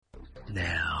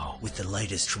Now, with the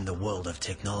latest from the world of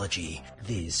technology,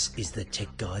 this is the Tech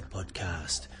Guide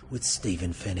Podcast with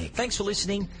Stephen Fennick. Thanks for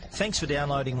listening. Thanks for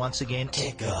downloading once again.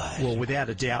 Tech Guide. Well, without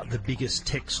a doubt, the biggest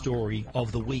tech story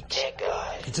of the week. Tech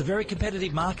Guide. It's a very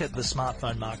competitive market, the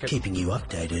smartphone market. Keeping you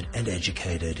updated and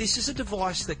educated. This is a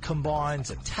device that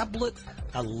combines a tablet,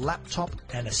 a laptop,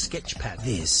 and a sketchpad.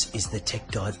 This is the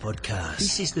Tech Guide Podcast.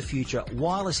 This is the future.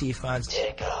 Wireless earphones.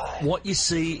 Tech Guide. What you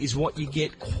see is what you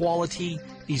get. Quality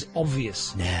is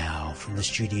obvious. Now, from the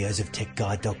studios of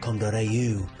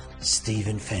techguide.com.au,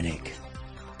 Stephen Fennick.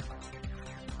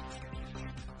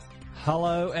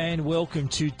 Hello and welcome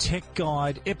to Tech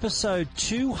Guide episode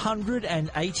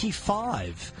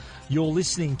 285. You're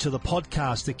listening to the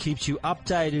podcast that keeps you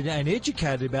updated and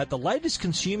educated about the latest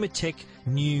consumer tech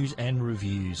news and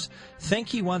reviews.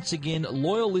 Thank you once again,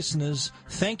 loyal listeners.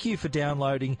 Thank you for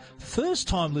downloading.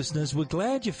 First-time listeners, we're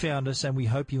glad you found us and we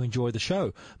hope you enjoy the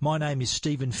show. My name is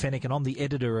Stephen Fennick and I'm the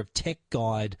editor of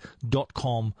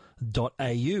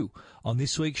techguide.com.au. On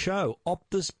this week's show,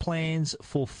 Optus plans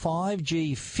for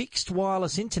 5G fixed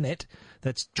wireless internet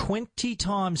that's 20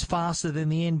 times faster than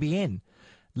the NBN.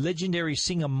 Legendary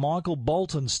singer Michael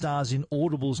Bolton stars in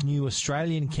Audible's new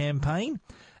Australian campaign.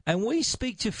 And we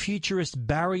speak to futurist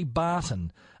Barrie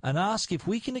Barton and ask if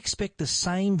we can expect the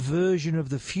same version of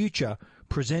the future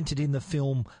presented in the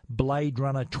film Blade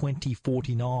Runner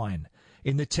 2049.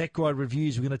 In the Tech Guide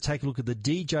reviews, we're going to take a look at the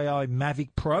DJI Mavic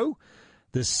Pro,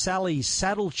 the Salli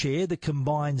Saddle Chair that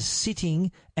combines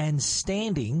sitting and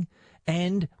standing,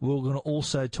 and we're going to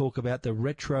also talk about the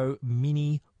retro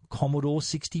mini Commodore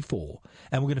 64.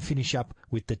 And we're going to finish up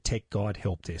with the Tech Guide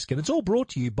Help Desk. And it's all brought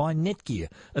to you by Netgear,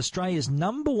 Australia's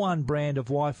 #1 brand of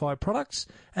Wi-Fi products,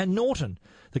 and Norton,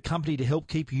 the company to help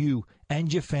keep you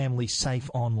and your family safe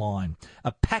online.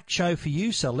 A packed show for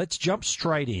you, so let's jump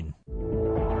straight in.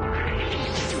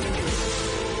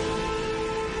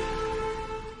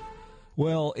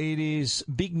 Well, it is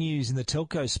big news in the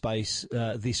telco space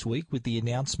this week with the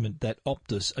announcement that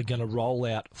Optus are going to roll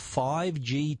out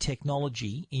 5G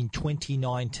technology in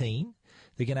 2019.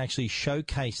 They're going to actually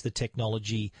showcase the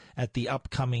technology at the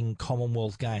upcoming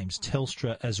Commonwealth Games.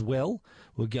 Telstra as well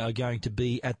are going to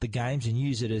be at the Games and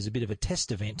use it as a bit of a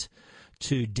test event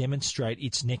to demonstrate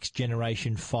its next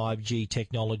generation 5G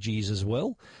technologies as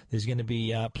well. There's going to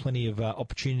be plenty of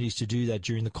opportunities to do that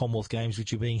during the Commonwealth Games,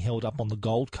 which are being held up on the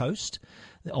Gold Coast.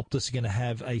 The Optus are going to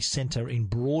have a centre in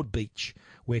Broadbeach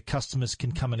where customers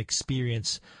can come and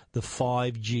experience the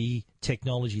 5G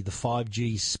technology, the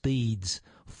 5G speeds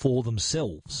for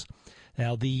themselves.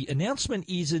 Now, the announcement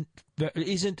isn't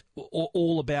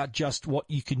all about just what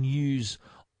you can use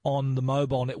on the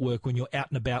mobile network when you're out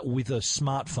and about with a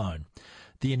smartphone.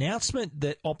 The announcement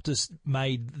that Optus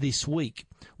made this week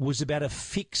was about a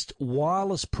fixed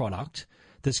wireless product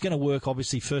that's going to work,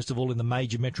 obviously, first of all, in the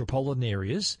major metropolitan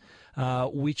areas,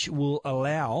 which will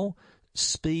allow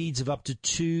speeds of up to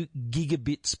 2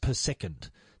 gigabits per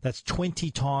second. That's 20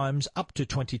 times, up to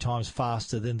 20 times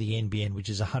faster than the NBN, which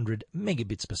is 100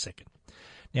 megabits per second.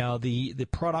 Now, the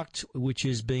product, which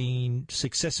has been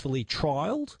successfully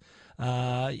trialled,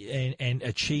 and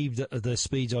achieved the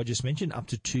speeds I just mentioned, up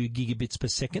to 2 gigabits per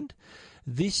second.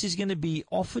 This is going to be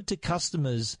offered to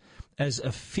customers as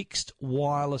a fixed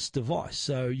wireless device.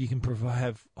 So you can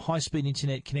have high-speed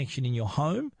internet connection in your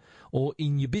home or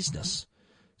in your business.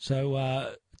 So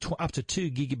up to 2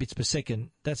 gigabits per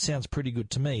second, that sounds pretty good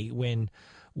to me when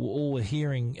all we're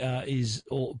hearing is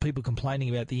people complaining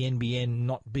about the NBN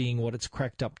not being what it's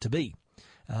cracked up to be.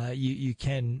 You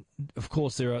can, of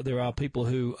course, there are people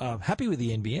who are happy with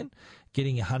the NBN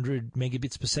getting 100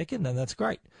 megabits per second, and that's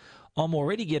great. I'm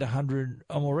already getting 100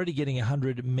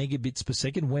 megabits per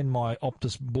second when my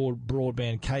Optus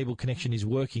broadband cable connection is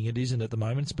working. It isn't at the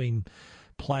moment. It's been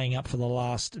playing up for the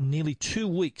last nearly 2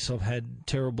 weeks. I've had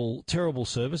terrible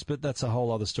service, but that's a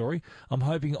whole other story. I'm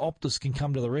hoping Optus can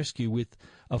come to the rescue with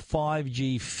a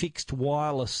 5G fixed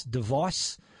wireless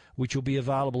device, which will be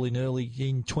available in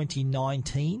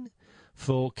 2019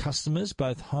 for customers,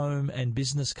 both home and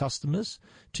business customers,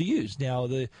 to use. Now,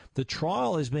 the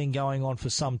trial has been going on for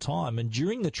some time, and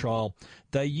during the trial,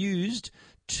 they used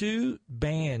 2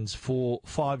 bands for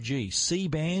 5G,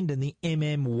 C-band and the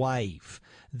MM wave.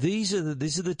 This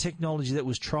is the technology that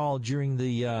was trialed during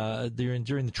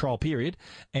the trial period,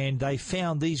 and they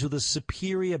found these were the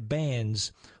superior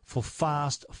bands for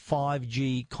fast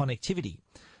 5G connectivity.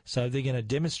 So they're going to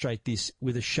demonstrate this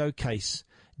with a showcase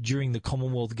during the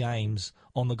Commonwealth Games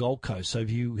on the Gold Coast. So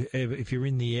if you're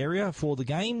in the area for the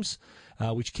Games,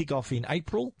 which kick off in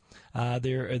April,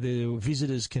 the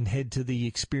visitors can head to the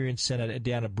Experience Centre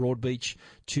down at Broadbeach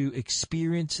to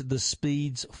experience the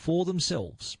speeds for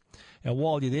themselves. And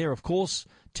while you're there, of course,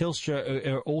 Telstra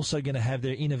are also going to have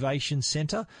their innovation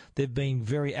centre. They've been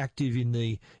very active in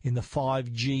the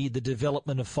 5G, the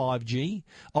development of 5G.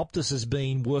 Optus has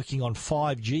been working on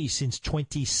 5G since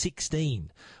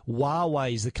 2016.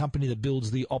 Huawei is the company that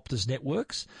builds the Optus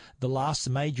networks. The last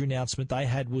major announcement they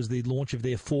had was the launch of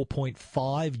their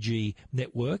 4.5G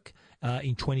network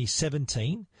in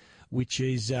 2017. Which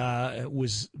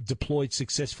was deployed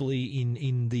successfully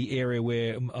in the area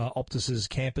where Optus's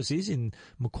campus is, in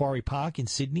Macquarie Park in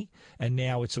Sydney, and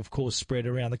now it's, of course, spread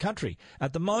around the country.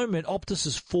 At the moment,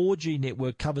 Optus's 4G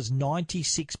network covers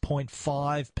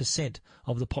 96.5%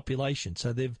 of the population,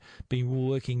 so they've been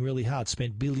working really hard,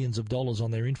 spent billions of dollars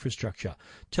on their infrastructure.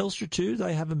 Telstra, too,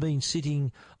 they haven't been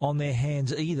sitting on their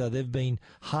hands either. They've been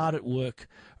hard at work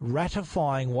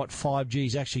ratifying what 5G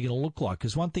is actually going to look like,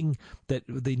 because one thing that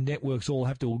the networks all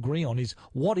have to agree on is,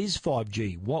 what is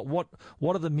 5G? What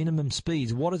are the minimum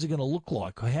speeds? What is it going to look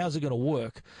like? How's it going to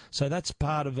work? So that's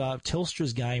part of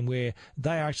Telstra's game, where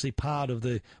they are actually part of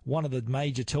one of the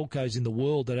major telcos in the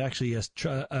world that actually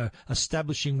are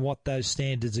establishing what those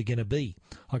standards are going to be.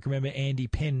 I can remember Andy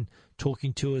Penn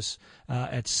talking to us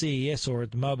at CES, or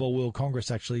at the Mobile World Congress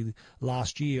actually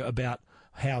last year, about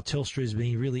how Telstra has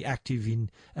been really active in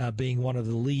being one of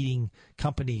the leading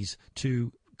companies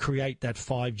to create that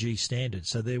 5G standard.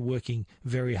 So they're working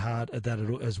very hard at that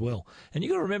as well. And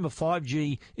you've got to remember,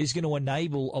 5G is going to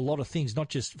enable a lot of things, not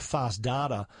just fast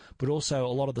data, but also a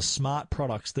lot of the smart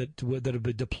products that have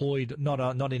been deployed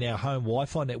not in our home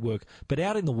Wi-Fi network, but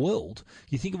out in the world.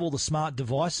 You think of all the smart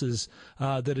devices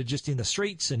that are just in the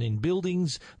streets and in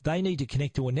buildings. They need to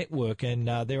connect to a network, and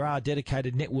there are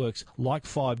dedicated networks like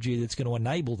 5G that's going to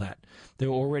enable that. There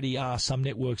already are some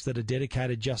networks that are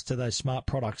dedicated just to those smart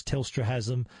products. Telstra has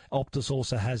them. Optus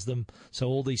also has them. So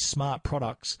all these smart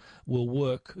products will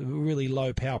work, really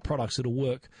low power products that'll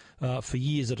work for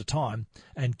years at a time,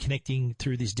 and connecting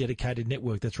through this dedicated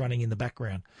network that's running in the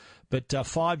background. But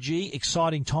 5G,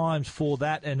 exciting times for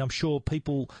that, and I'm sure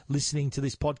people listening to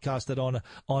this podcast that are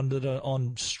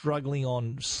struggling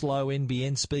on slow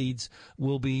NBN speeds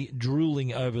will be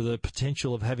drooling over the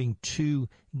potential of having 2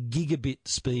 gigabit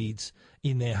speeds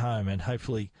in their home, and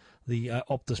hopefully the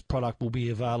Optus product will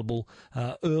be available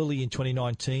early in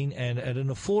 2019 and at an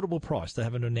affordable price. They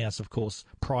haven't announced, of course,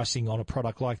 pricing on a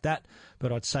product like that,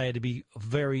 but I'd say it'd be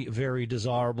very, very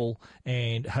desirable,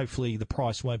 and hopefully the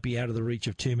price won't be out of the reach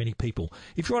of too many people.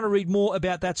 If you want to read more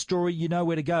about that story, you know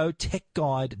where to go,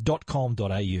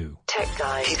 techguide.com.au. Tech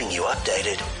Guide, keeping you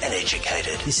updated and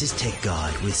educated. This is Tech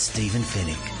Guide with Stephen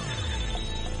Fennick.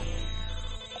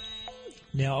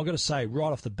 Now, I've got to say, right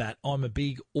off the bat, I'm a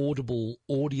big Audible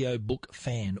audiobook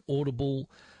fan. Audible,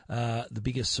 the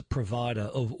biggest provider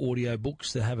of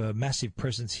audiobooks. They have a massive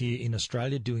presence here in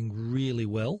Australia, doing really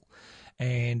well.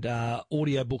 And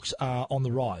audiobooks are on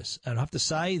the rise. And I have to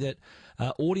say that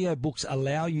audiobooks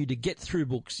allow you to get through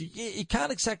books. You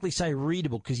can't exactly say read a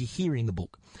book because you're hearing the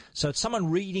book. So it's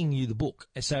someone reading you the book.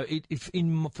 So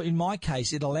in my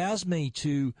case, it allows me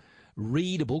to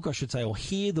read a book, I should say, or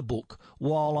hear the book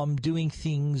while I'm doing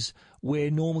things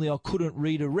where normally I couldn't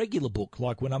read a regular book,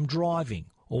 like when I'm driving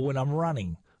or when I'm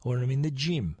running or when I'm in the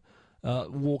gym,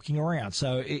 walking around.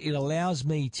 So it allows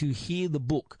me to hear the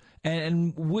book.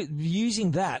 And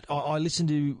using that, I listen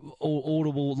to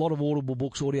Audible, a lot of Audible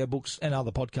books, audiobooks, and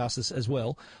other podcasts as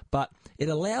well. But it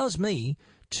allows me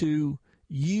to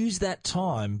use that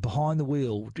time behind the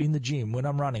wheel, in the gym, when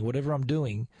I'm running, whatever I'm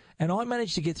doing, and I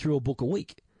manage to get through a book a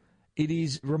week. It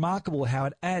is remarkable how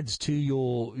it adds to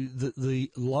the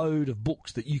load of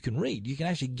books that you can read. You can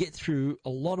actually get through a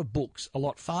lot of books a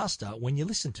lot faster when you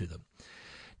listen to them.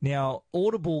 Now,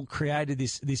 Audible created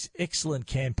this excellent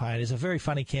campaign. It's a very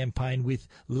funny campaign with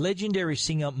legendary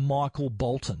singer Michael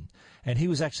Bolton. And he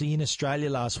was actually in Australia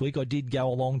last week. I did go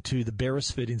along to the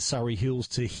Beresford in Surrey Hills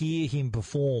to hear him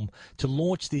perform, to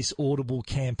launch this Audible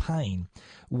campaign,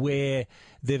 where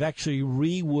they've actually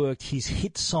reworked his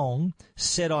hit song,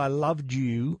 Said I Loved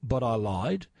You, But I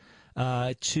Lied,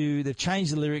 they've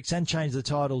changed the lyrics and changed the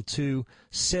title to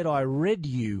Said I Read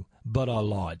You, But I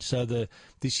Lied. So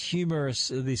this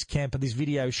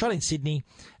video shot in Sydney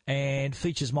and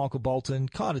features Michael Bolton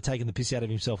kind of taking the piss out of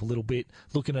himself a little bit,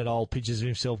 looking at old pictures of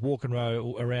himself walking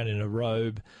around in a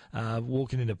robe,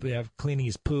 cleaning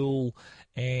his pool,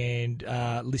 and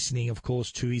listening, of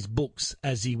course, to his books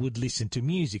as he would listen to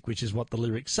music, which is what the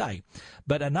lyrics say.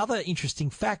 But another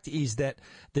interesting fact is that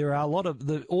there are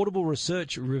the Audible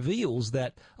research reveals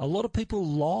that a lot of people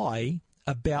lie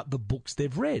about the books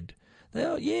they've read.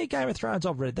 Oh, yeah, Game of Thrones,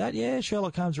 I've read that. Yeah,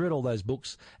 Sherlock Holmes, read all those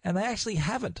books. And they actually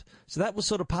haven't. So that was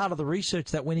sort of part of the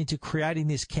research that went into creating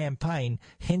this campaign,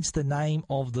 hence the name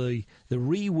of the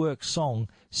reworked song,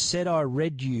 Said I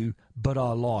Read You, But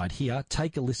I Lied. Here,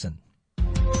 take a listen.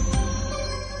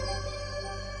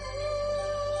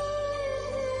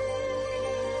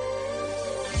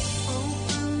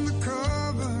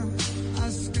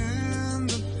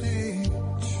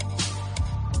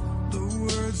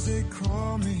 They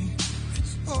call me,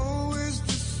 it's always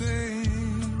the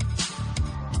same.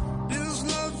 There's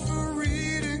love for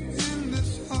reading in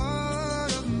this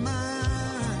heart of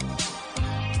mine,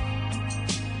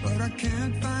 but I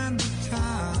can't find the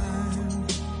time.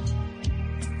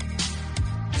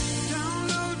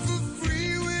 Download for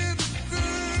free with a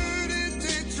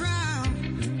 30-day trial.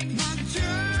 My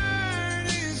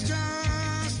journey's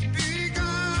just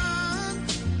begun.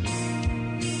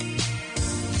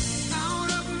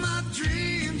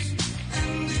 Dreams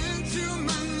and into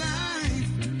my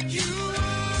life. You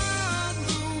are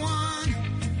the one.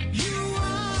 You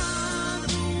are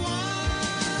the one.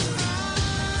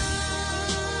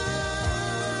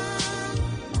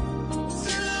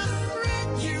 Said I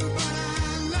read you, but I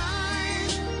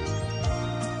lied.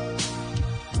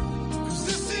 'Cause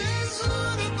this is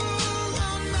audible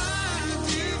on my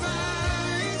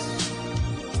device.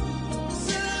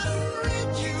 Said I read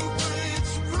you, but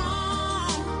it's wrong.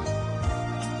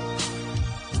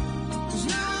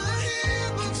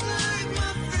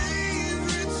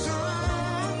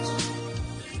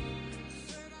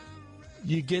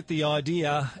 You get the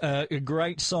idea. A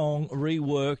great song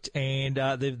reworked, and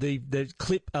the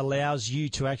clip allows you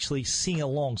to actually sing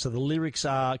along. So the lyrics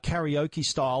are karaoke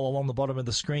style along the bottom of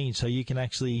the screen, so you can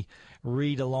actually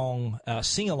read along,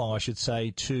 sing along, I should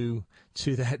say, to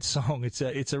that song.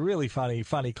 It's a really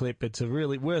funny clip. It's a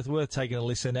really worth taking a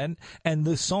listen, and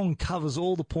the song covers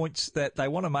all the points that they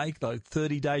want to make. Though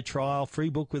 30-day trial, free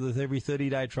book with every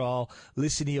 30-day trial,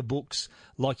 listen to your books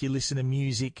like you listen to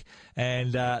music,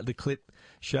 and the clip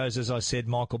shows, as I said,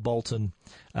 Michael Bolton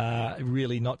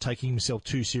really not taking himself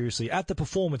too seriously. At the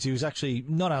performance, he was actually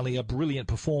not only a brilliant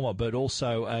performer, but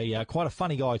also quite a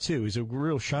funny guy too. He's a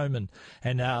real showman,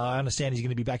 and I understand he's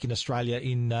going to be back in Australia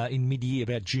in mid-year,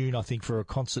 about June, I think, for a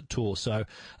concert tour. So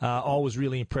I was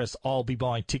really impressed. I'll be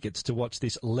buying tickets to watch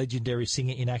this legendary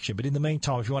singer in action. But in the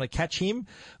meantime, if you want to catch him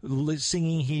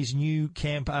singing his new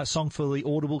song for the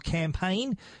Audible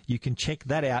campaign, you can check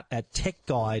that out at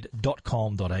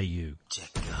techguide.com.au.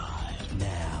 Tech Guide.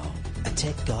 Now, a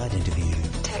Tech Guide interview.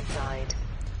 Tech Guide.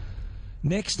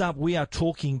 Next up, we are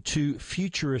talking to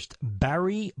futurist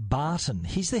Barrie Barton.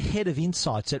 He's the head of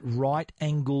insights at Right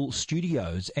Angle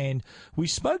Studios, and we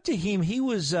spoke to him. He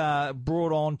was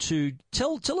brought on to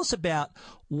tell us about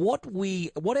what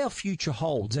our future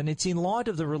holds, and it's in light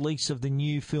of the release of the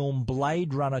new film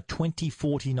Blade Runner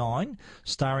 2049,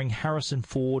 starring Harrison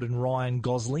Ford and Ryan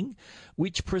Gosling,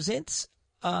 which presents,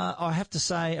 I have to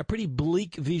say, a pretty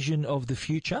bleak vision of the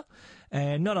future.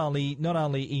 And not only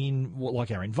in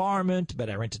like our environment, but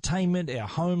our entertainment, our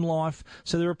home life.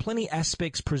 So there are plenty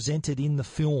aspects presented in the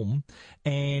film,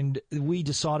 and we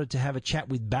decided to have a chat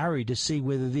with Barrie to see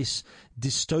whether this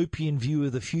dystopian view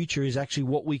of the future is actually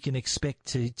what we can expect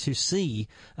to see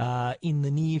in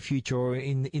the near future or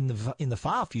in the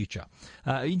far future.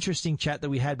 Interesting chat that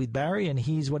we had with Barrie, and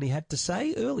here's what he had to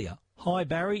say earlier. Hi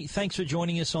Barrie, thanks for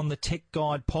joining us on the Tech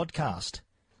Guide podcast.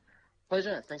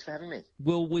 Pleasure. Thanks for having me.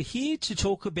 Well, we're here to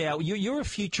talk about, you're a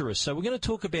futurist, so we're going to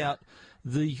talk about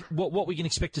what we can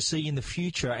expect to see in the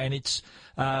future, and it's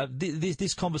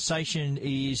this conversation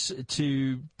is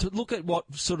to look at what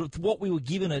we were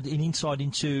given an insight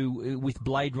into with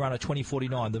Blade Runner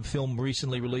 2049, the film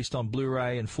recently released on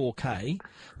Blu-ray and 4K,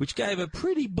 which gave a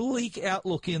pretty bleak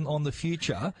outlook on the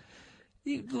future.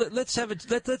 Let's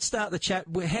start the chat.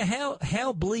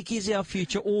 How bleak is our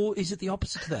future, or is it the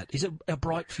opposite to that? Is it a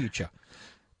bright future?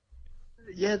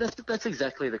 Yeah, that's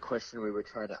exactly the question we were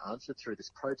trying to answer through this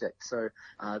project. So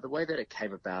the way that it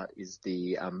came about is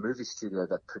the movie studio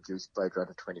that produced Blade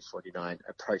Runner 2049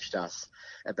 approached us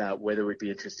about whether we'd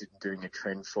be interested in doing a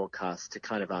trend forecast to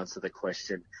kind of answer the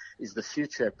question, is the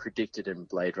future predicted in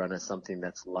Blade Runner something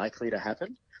that's likely to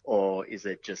happen, or is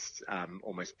it just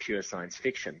almost pure science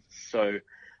fiction? So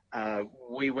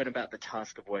we went about the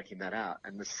task of working that out,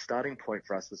 and the starting point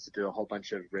for us was to do a whole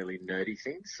bunch of really nerdy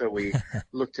things. So we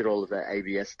looked at all of the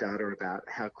ABS data about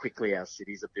how quickly our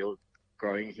cities are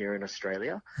growing here in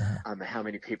Australia, how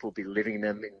many people will be living in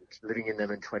them in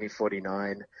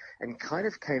 2049, and kind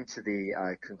of came to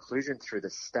the conclusion through the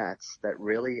stats that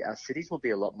really our cities will be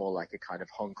a lot more like a kind of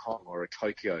Hong Kong or a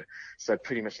Tokyo. So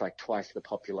pretty much like twice the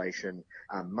population,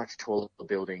 much taller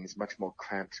buildings, much more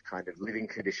cramped kind of living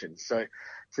conditions. So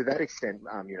to that extent,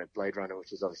 Blade Runner,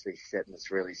 which is obviously set in this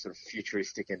really sort of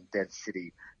futuristic and dense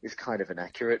city, is kind of an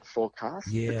accurate forecast.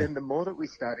 Yeah. But then the more that we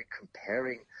started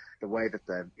comparing the way that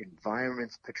the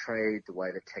environment's portrayed, the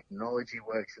way the technology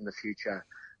works in the future,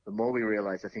 the more we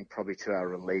realize, I think probably to our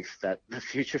relief, that the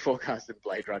future forecast in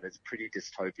Blade Runner is pretty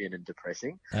dystopian and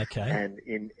depressing. Okay. And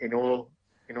in all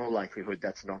likelihood,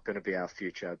 that's not going to be our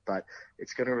future, but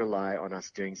it's going to rely on us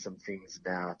doing some things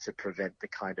now to prevent the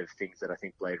kind of things that I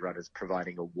think Blade Runner's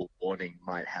providing a warning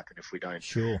might happen if we don't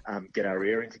get our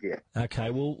rear into gear. Okay,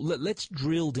 well, let's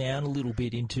drill down a little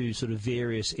bit into sort of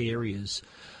various areas.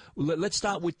 Let's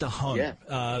start with the home.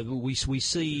 Yeah. We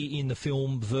see in the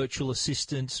film virtual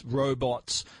assistants,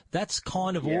 robots. That's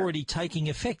kind of already taking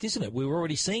effect, isn't it? We're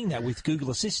already seeing that with Google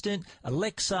Assistant,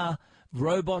 Alexa.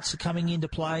 Robots are coming into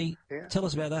play. Yeah. Tell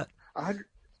us about that. 100%.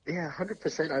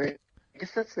 I mean, I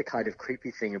guess that's the kind of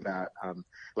creepy thing about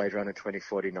Blade Runner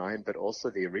 2049, but also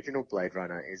the original Blade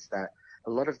Runner, is that a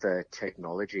lot of the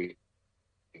technology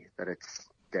that it's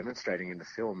demonstrating in the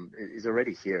film is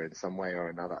already here in some way or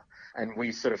another. And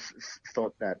we sort of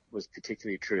thought that was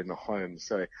particularly true in the home.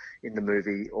 So in the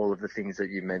movie, all of the things that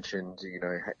you mentioned,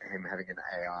 him having an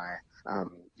AI,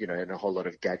 and a whole lot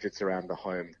of gadgets around the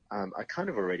home are kind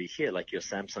of already here. Like your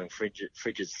Samsung fridge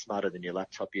is smarter than your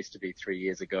laptop used to be 3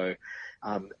 years ago.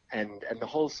 And the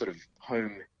whole sort of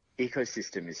home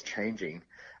ecosystem is changing.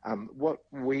 What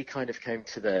we kind of came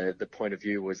to the point of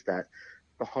view was that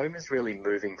the home is really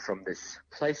moving from this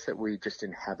place that we just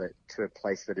inhabit to a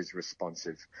place that is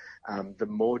responsive. The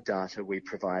more data we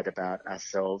provide about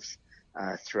ourselves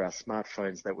through our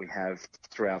smartphones that we have,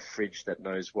 through our fridge that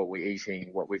knows what we're eating,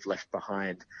 what we've left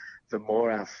behind, the more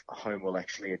our home will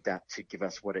actually adapt to give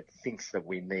us what it thinks that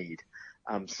we need.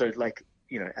 At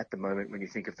the moment, when you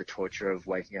think of the torture of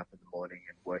waking up in the morning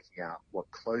and working out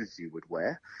what clothes you would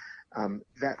wear,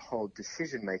 that whole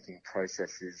decision-making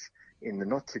process is, in the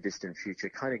not-too-distant future,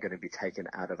 kind of going to be taken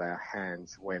out of our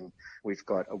hands when we've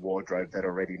got a wardrobe that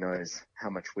already knows how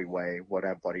much we weigh, what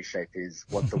our body shape is,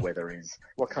 what the weather is,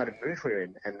 what kind of mood we're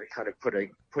in, and kind of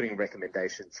putting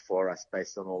recommendations for us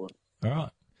based on all of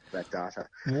that data.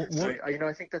 So,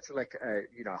 I think that's like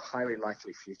a highly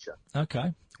likely future.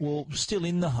 Okay. Well, still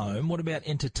in the home, what about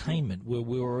entertainment?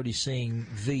 We're already seeing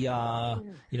VR,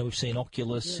 we've seen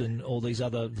Oculus and all these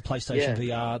other, the PlayStation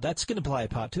VR. That's going to play a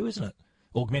part too, isn't it?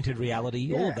 Augmented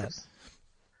reality, all of that.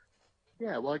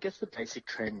 Yeah, well, I guess the basic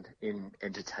trend in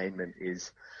entertainment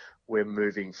is we're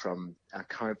moving from our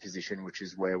current position, which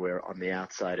is where we're on the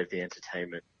outside of the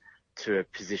entertainment, to a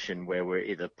position where we're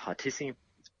either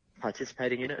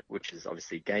participating in it, which is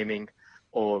obviously gaming,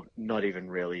 or not even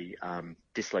really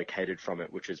dislocated from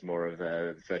it, which is more of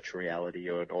a virtual reality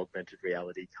or an augmented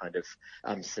reality kind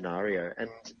of scenario. And,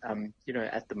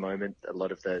 at the moment, a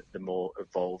lot of the more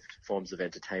evolved forms of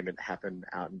entertainment happen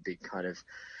out in big kind of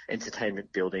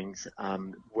entertainment buildings,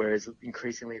 whereas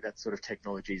increasingly that sort of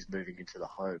technology is moving into the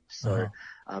home. So,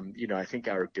 I think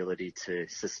our ability to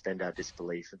suspend our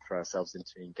disbelief and throw ourselves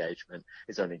into engagement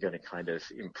is only going to kind of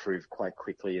improve quite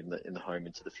quickly in the home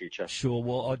into the future. Sure.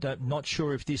 Well, not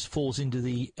sure if this falls into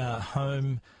the home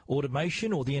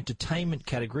automation or the entertainment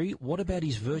category. What about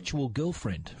his virtual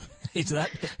girlfriend? Is that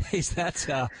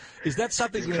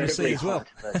something we're going to see as well?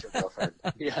 Virtual girlfriend.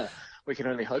 Yeah, we can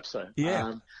only hope so.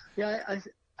 Yeah.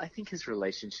 I think his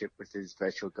relationship with his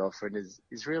virtual girlfriend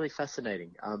is really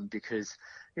fascinating because,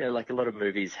 like a lot of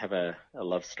movies have a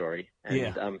love story.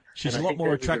 And, she's and a lot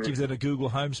more attractive than a Google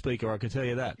Home speaker, I can tell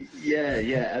you that.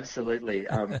 Yeah, absolutely.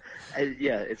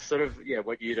 It's sort of,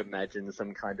 what you'd imagine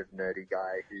some kind of nerdy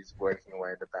guy who's working away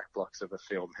in the back blocks of a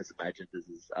film has imagined as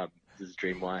his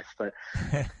dream wife. But,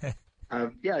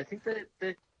 I think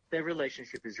that their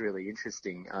relationship is really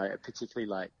interesting, particularly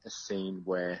like a scene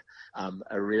where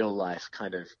a real life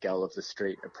kind of gal of the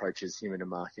street approaches him in a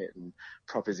market and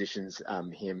propositions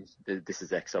him. This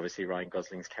is obviously Ryan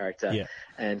Gosling's character.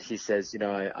 And he says,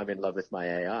 I'm in love with my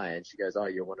AI. And she goes, oh,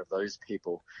 you're one of those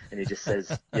people. And he just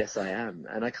says, yes, I am.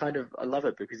 And I love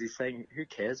it because he's saying, who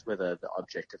cares whether the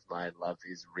object of my love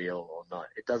is real or not?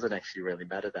 It doesn't actually really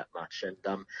matter that much. And,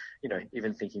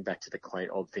 even thinking back to the quaint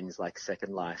old things like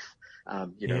Second Life,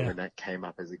 when that came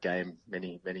up as a game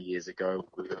many, many years ago,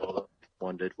 we all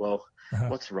wondered, well,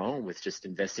 what's wrong with just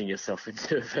investing yourself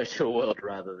into a virtual world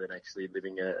rather than actually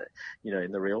living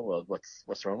in the real world?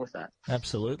 What's wrong with that?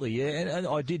 Absolutely, yeah. And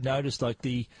I did notice like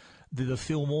the the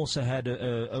film also had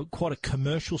quite a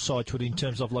commercial side to it in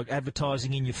terms of like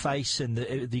advertising in your face,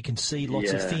 and you can see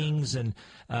lots of things, and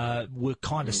we're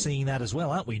kind of seeing that as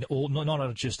well, aren't we? Or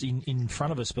not just in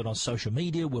front of us, but on social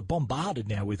media. We're bombarded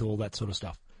now with all that sort of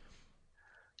stuff.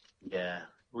 Yeah,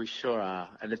 we sure are,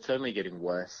 and it's only getting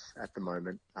worse at the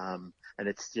moment. And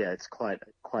it's quite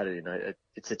a,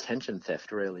 it's attention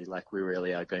theft, really. Like, we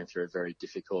really are going through a very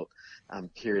difficult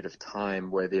period of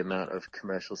time where the amount of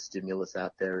commercial stimulus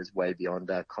out there is way beyond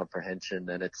our comprehension,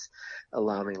 and it's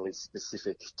alarmingly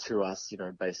specific to us,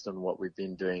 based on what we've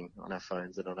been doing on our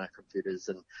phones and on our computers.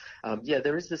 And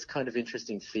there is this kind of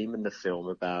interesting theme in the film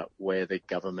about where the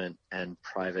government and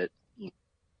private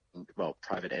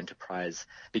enterprise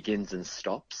begins and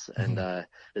stops. And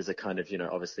there's a kind of,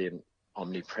 obviously an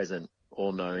omnipresent,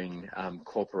 all-knowing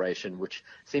corporation which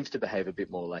seems to behave a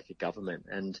bit more like a government.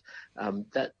 And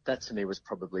that to me was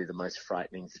probably the most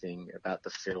frightening thing about the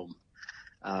film,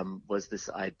 was this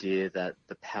idea that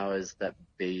the powers that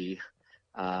be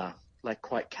are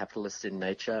quite capitalist in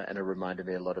nature. And it reminded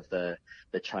me a lot of the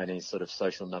Chinese sort of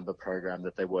social number program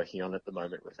that they're working on at the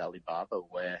moment with Alibaba,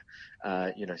 where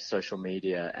social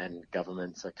media and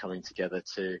governments are coming together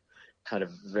to kind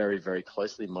of very, very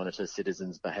closely monitor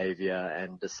citizens' behaviour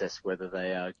and assess whether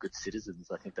they are good citizens.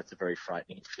 I think that's a very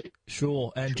frightening thing.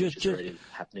 Sure, and just already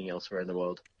happening elsewhere in the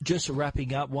world. Just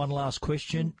wrapping up, one last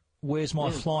question: where's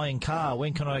my flying car?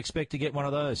 When can I expect to get one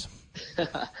of those?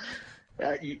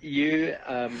 You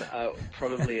are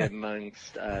probably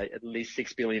amongst at least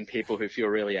 6 billion people who feel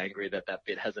really angry that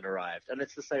bit hasn't arrived. And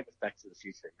it's the same with Back to the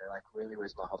Future. They're like, really,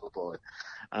 where's my hoverboard?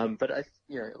 But a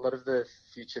lot of the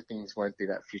future things won't be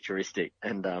that futuristic.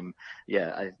 And drones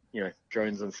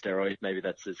on steroids, maybe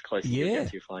that's as close as you get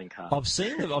to your flying car. I've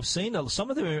seen them. Some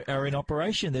of them are in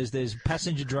operation. There's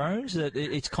passenger drones.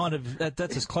 It's kind of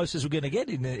that's as close as we're going to get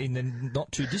in the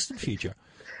not too distant future.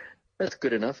 That's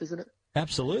good enough, isn't it?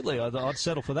 Absolutely. I'd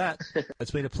settle for that.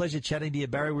 It's been a pleasure chatting to you,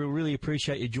 Barrie. We really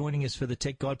appreciate you joining us for the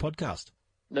Tech Guide podcast.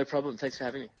 No problem. Thanks for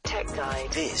having me. Tech Guide.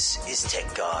 This is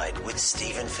Tech Guide with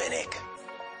Stephen Fennick.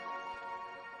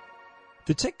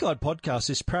 The Tech Guide podcast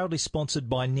is proudly sponsored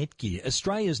by Netgear,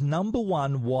 Australia's #1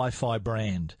 Wi-Fi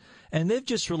brand. And they've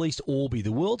just released Orbi,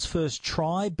 the world's first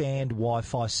tri-band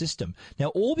Wi-Fi system. Now,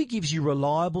 Orbi gives you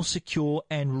reliable, secure,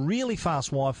 and really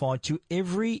fast Wi-Fi to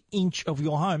every inch of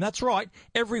your home. That's right,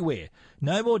 everywhere.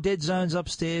 No more dead zones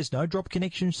upstairs, no drop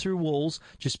connections through walls,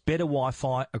 just better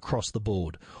Wi-Fi across the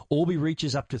board. Orbi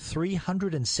reaches up to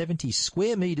 370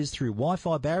 square metres through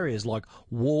Wi-Fi barriers like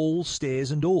walls,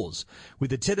 stairs and doors.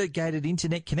 With a dedicated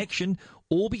internet connection,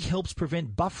 Orbi helps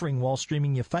prevent buffering while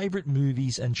streaming your favourite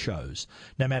movies and shows.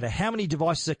 No matter how many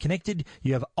devices are connected,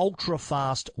 you have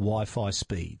ultra-fast Wi-Fi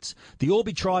speeds. The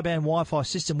Orbi tri-band Wi-Fi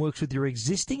system works with your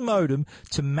existing modem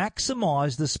to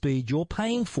maximise the speed you're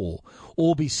paying for.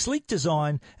 Orbi's sleek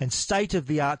design and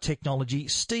state-of-the-art technology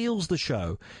steals the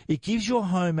show. It gives your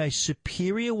home a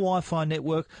superior Wi-Fi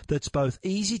network that's both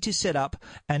easy to set up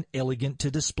and elegant to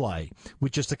display.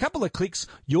 With just a couple of clicks,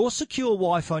 your secure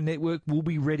Wi-Fi network will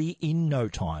be ready in no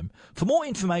time. For more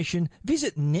information,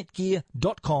 visit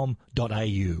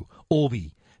netgear.com.au.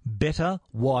 Orbi, better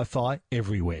Wi-Fi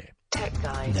everywhere. Tech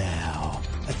Guide. Now,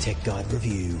 a Tech Guide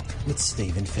review with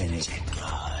Stephen Fennick. Tech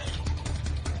Guide.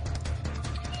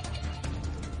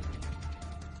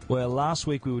 Well, last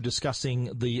week we were discussing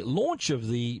the launch of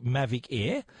the Mavic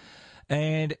Air.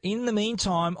 And in the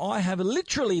meantime, I have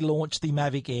literally launched the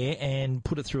Mavic Air and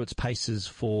put it through its paces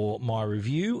for my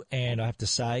review. And I have to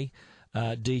say,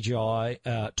 DJI,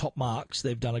 top marks.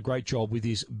 They've done a great job with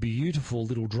this beautiful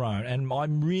little drone. And I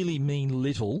really mean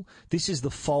little. This is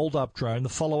the fold-up drone, the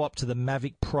follow-up to the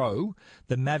Mavic Pro.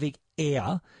 The Mavic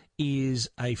Air is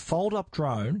a fold-up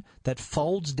drone that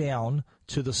folds down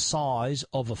to the size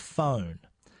of a phone.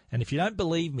 And if you don't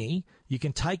believe me, you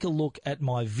can take a look at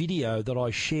my video that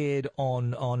I shared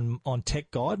on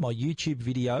Tech Guide, my YouTube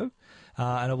video.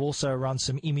 And I've also run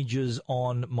some images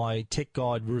on my Tech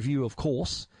Guide review, of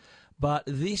course. But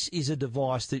this is a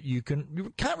device that you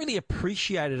can't really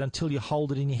appreciate it until you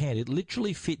hold it in your hand. It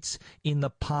literally fits in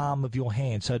the palm of your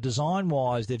hand. So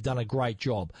design-wise, they've done a great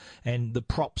job. And the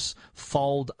props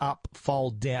fold up,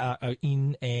 fold down,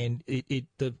 in, and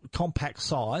the compact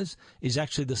size is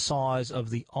actually the size of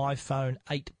the iPhone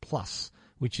 8 Plus,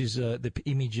 which is the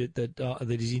image that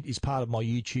is part of my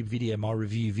YouTube video, my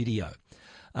review video.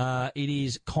 It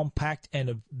is compact and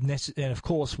of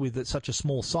course with such a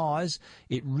small size,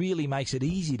 it really makes it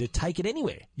easy to take it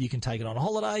anywhere. You can take it on a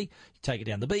holiday, take it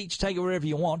down the beach, take it wherever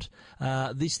you want.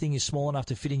 This thing is small enough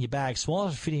to fit in your bag, small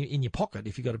enough to fit in your pocket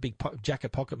if you've got a big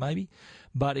jacket pocket maybe.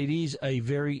 but it is a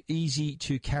very easy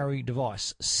to carry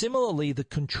device. Similarly, the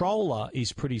controller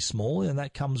is pretty small, and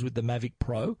that comes with the Mavic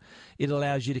Pro. It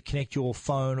allows you to connect your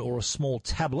phone or a small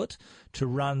tablet to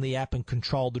run the app and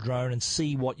control the drone and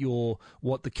see what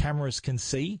the cameras can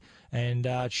see, and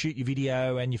shoot your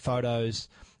video and your photos.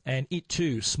 And it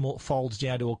too folds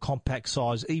down to a compact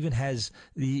size. Even has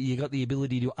you got the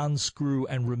ability to unscrew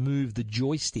and remove the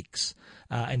joysticks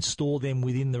and store them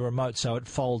within the remote, so it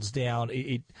folds down.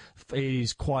 It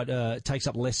is quite takes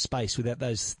up less space without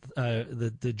those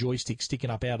the joysticks sticking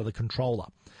up out of the controller.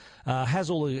 Has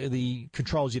all the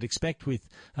controls you'd expect with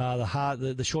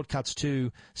the shortcuts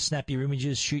to snap your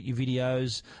images, shoot your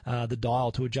videos, the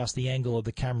dial to adjust the angle of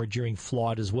the camera during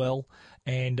flight as well.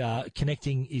 And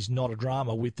connecting is not a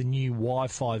drama with the new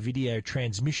Wi-Fi video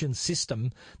transmission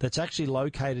system that's actually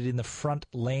located in the front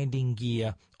landing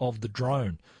gear of the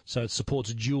drone. So it supports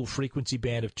a dual frequency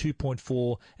band of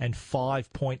 2.4 and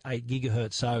 5.8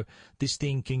 gigahertz. So this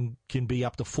thing can be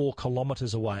up to 4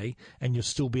 kilometers away, and you'll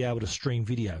still be able to stream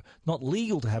video. Not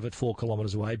legal to have it 4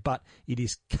 kilometers away, but it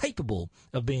is capable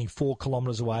of being 4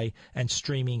 kilometers away and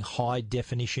streaming high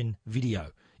definition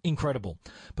video. Incredible.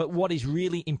 But what is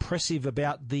really impressive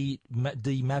about the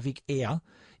Mavic Air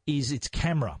is its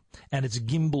camera and its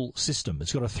gimbal system.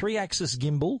 It's got a 3-axis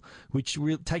gimbal, which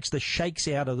takes the shakes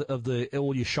out of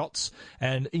all your shots.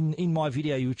 And in my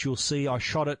video, which you'll see, I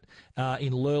shot it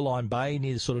in Lurline Bay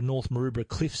near the sort of North Maroubra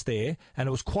cliffs there, and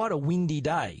it was quite a windy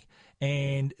day.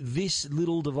 And this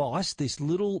little device, this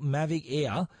little Mavic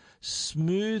Air,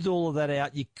 smoothed all of that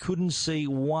out. You couldn't see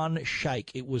one shake.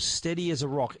 It was steady as a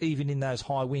rock, even in those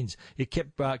high winds. It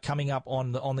kept coming up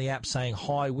on the app saying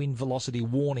high wind velocity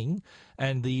warning,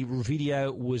 and the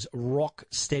video was rock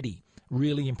steady.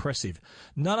 Really impressive.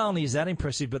 Not only is that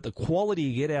impressive, but the quality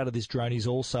you get out of this drone is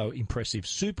also impressive.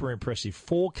 Super impressive.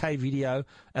 4K video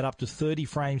at up to 30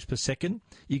 frames per second.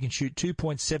 You can shoot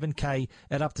 2.7K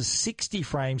at up to 60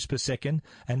 frames per second,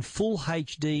 and full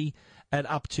HD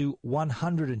at up to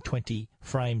 120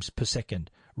 frames per second.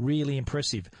 Really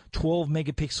impressive. 12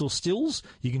 megapixel stills.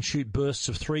 You can shoot bursts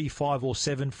of 3, 5, or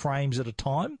 7 frames at a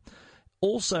time.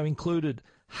 Also included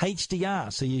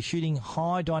HDR, so you're shooting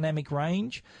high dynamic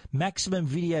range, maximum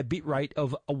video bitrate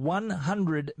of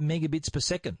 100 megabits per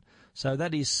second. So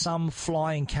that is some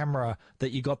flying camera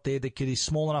that you got there that is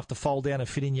small enough to fold down and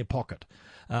fit in your pocket.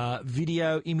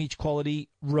 Video image quality,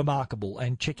 remarkable.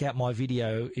 And check out my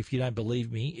video if you don't believe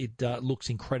me. It looks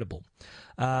incredible.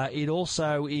 It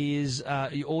also is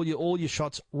all your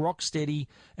shots rock steady,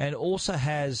 and also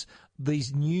has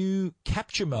these new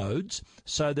capture modes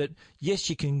so that, yes,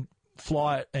 you can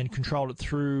fly it and control it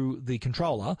through the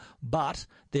controller, but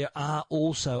there are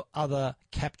also other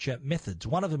capture methods.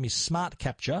 One of them is smart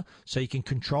capture, so you can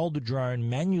control the drone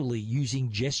manually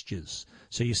using gestures.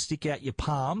 So you stick out your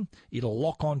palm, it'll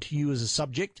lock onto you as a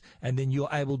subject, and then you're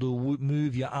able to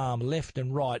move your arm left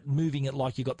and right, moving it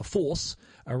like you got the force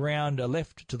around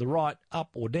left to the right, up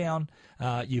or down.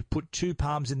 You put 2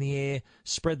 palms in the air,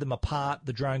 spread them apart,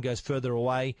 the drone goes further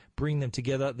away, bring them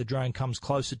together, the drone comes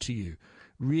closer to you.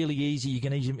 Really easy. You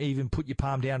can even put your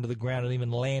palm down to the ground and even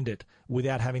land it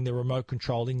without having the remote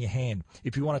control in your hand.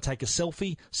 If you want to take a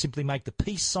selfie, simply make the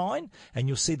peace sign, and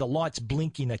you'll see the lights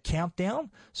blink in a countdown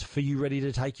for you ready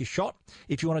to take your shot.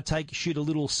 If you want to shoot a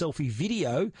little selfie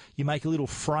video, you make a little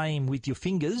frame with your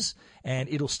fingers, and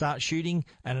it'll start shooting,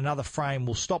 and another frame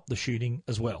will stop the shooting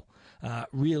as well.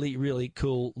 Really, really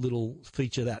cool little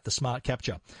feature, the smart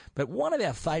capture. But one of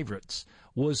our favorites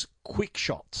was quick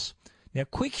shots. Now,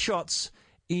 quick shots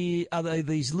are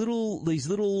these little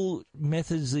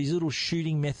methods, these little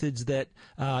shooting methods that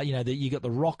that you got the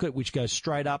rocket, which goes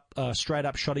straight up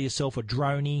shot of yourself, a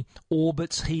droney,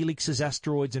 orbits, helixes,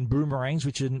 asteroids, and boomerangs,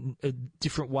 which are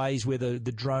different ways where the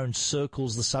drone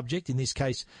circles the subject. In this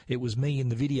case, it was me in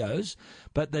the videos,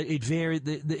 but it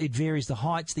varies the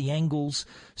heights, the angles,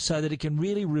 so that it can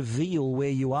really reveal where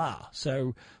you are.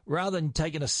 So rather than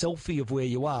taking a selfie of where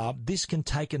you are, this can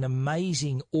take an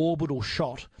amazing orbital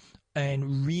shot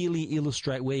and really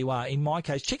illustrate where you are. In my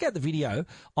case, check out the video.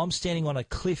 I'm standing on a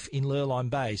cliff in Lurline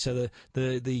Bay. So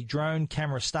the drone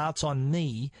camera starts on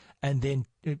me and then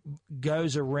it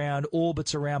goes around,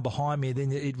 orbits around behind me,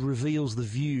 then it reveals the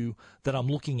view that I'm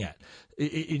looking at.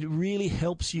 It really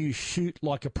helps you shoot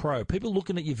like a pro. People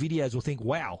looking at your videos will think,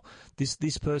 wow, this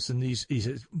person is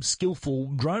a skillful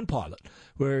drone pilot,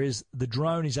 whereas the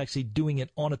drone is actually doing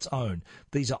it on its own.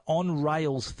 These are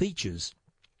on-rails features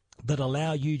that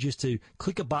allow you just to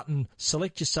click a button,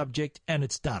 select your subject, and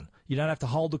it's done. You don't have to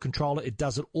hold the controller. It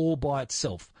does it all by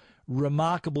itself.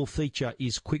 remarkable feature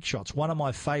is quick shots. One of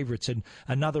my favourites, and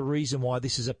another reason why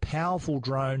this is a powerful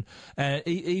drone,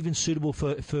 even suitable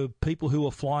for people who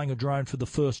are flying a drone for the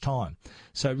first time.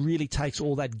 So it really takes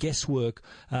all that guesswork.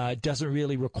 It doesn't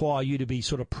really require you to be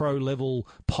sort of pro-level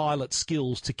pilot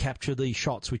skills to capture these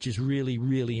shots, which is really,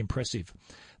 really impressive.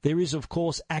 There is, of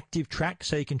course, active track,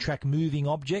 so you can track moving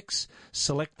objects,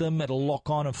 select them, it'll lock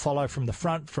on and follow from the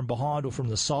front, from behind, or from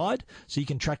the side. So you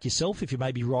can track yourself if you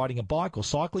may be riding a bike or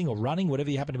cycling or running,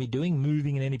 whatever you happen to be doing,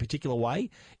 moving in any particular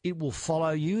way. It will follow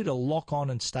you, it'll lock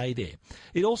on and stay there.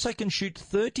 It also can shoot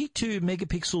 32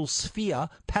 megapixel sphere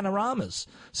panoramas.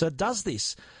 So it does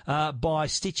this by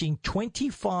stitching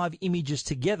 25 images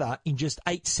together in just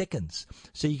 8 seconds.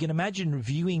 So you can imagine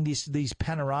viewing these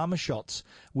panorama shots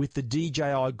with the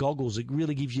DJI goggles. It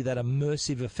really gives you that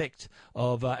immersive effect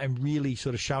of and really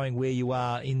sort of showing where you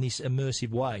are in this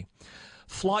immersive way.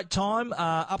 Flight time,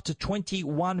 up to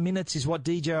 21 minutes is what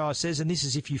DJI says, and this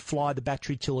is if you fly the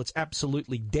battery till it's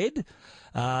absolutely dead.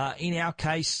 In our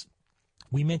case,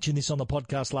 we mentioned this on the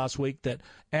podcast last week that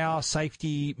our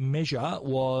safety measure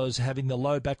was having the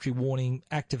low battery warning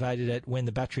activated at when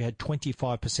the battery had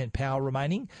 25% power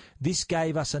remaining. This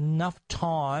gave us enough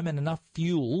time and enough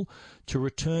fuel to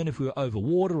return if we were over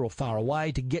water or far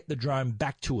away to get the drone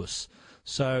back to us.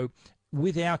 So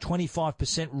with our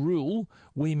 25% rule,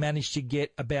 we managed to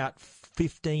get about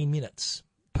 15 minutes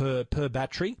per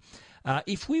battery.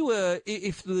 If we were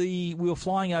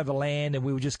flying over land and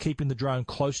we were just keeping the drone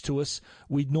close to us,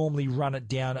 we'd normally run it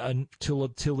down until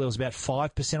there was about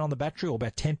 5% on the battery, or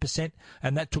about 10%,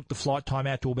 and that took the flight time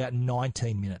out to about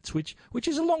 19 minutes, which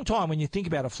is a long time when you think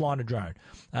about flying a drone.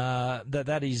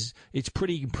 It's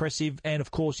pretty impressive, and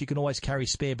of course you can always carry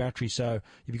spare batteries. So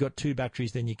if you've got 2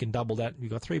 batteries, then you can double that. If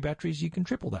you've got 3 batteries, you can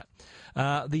triple that.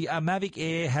 The Mavic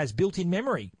Air has built-in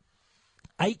memory.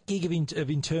 8 gig of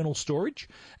internal storage,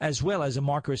 as well as a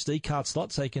micro SD card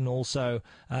slot, so you can also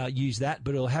use that.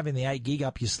 But having the 8 gig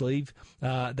up your sleeve,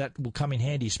 that will come in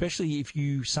handy, especially if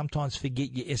you sometimes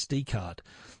forget your SD card.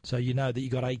 So you know that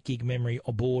you've got 8 gig memory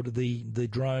aboard the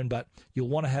drone, but you'll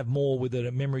want to have more with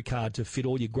a memory card to fit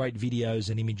all your great videos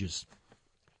and images.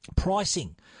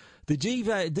 Pricing. The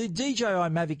DJI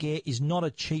Mavic Air is not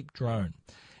a cheap drone.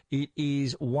 It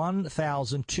is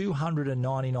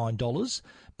 $1,299,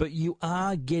 but you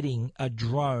are getting a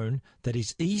drone that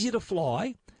is easy to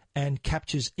fly and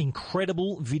captures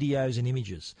incredible videos and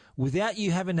images. Without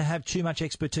you having to have too much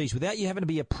expertise, without you having to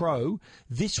be a pro,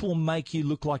 this will make you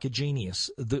look like a genius,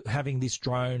 having this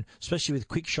drone, especially with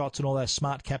quick shots and all those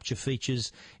smart capture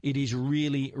features. It is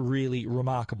really, really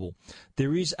remarkable.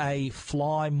 There is a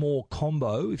Fly More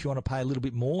combo if you want to pay a little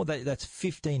bit more. That's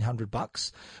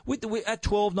 $1,500. At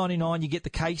 $1,299, you get the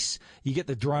case, you get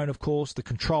the drone, of course, the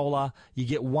controller, you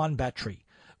get 1 battery.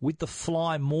 With the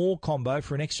Fly More combo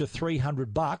for an extra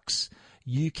 $300,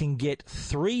 you can get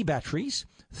 3 batteries,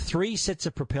 3 sets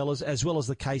of propellers, as well as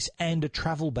the case and a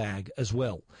travel bag as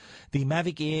well. The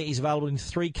Mavic Air is available in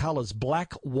 3 colours,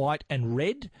 black, white and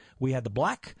red. We have the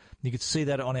black. You can see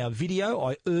that on our video.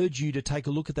 I urge you to take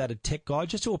a look at that at Tech Guide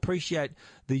just to appreciate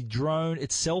the drone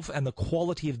itself and the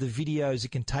quality of the videos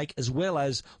it can take, as well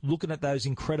as looking at those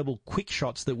incredible quick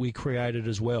shots that we created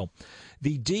as well.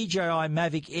 The DJI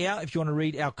Mavic Air, if you want to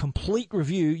read our complete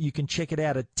review, you can check it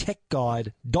out at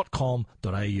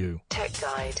techguide.com.au. Tech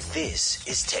Guide. This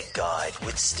is Tech Guide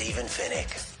with Stephen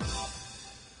Fennick.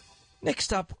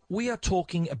 Next up, we are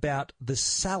talking about the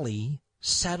Salli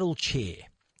Saddle Chair.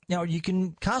 Now, you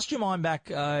can cast your mind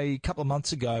back a couple of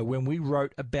months ago when we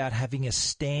wrote about having a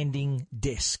standing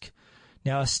desk.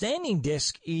 Now, a standing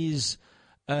desk is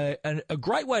a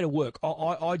great way to work.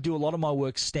 I do a lot of my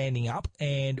work standing up,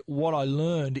 and what I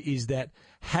learned is that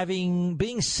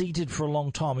being seated for a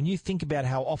long time, and you think about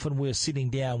how often we're sitting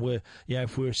down,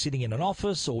 if we're sitting in an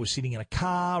office or we're sitting in a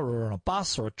car or on a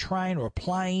bus or a train or a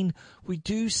plane, we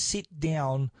do sit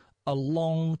down a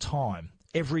long time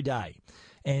every day.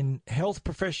 And health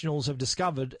professionals have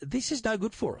discovered this is no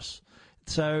good for us.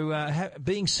 So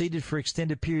being seated for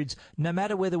extended periods, no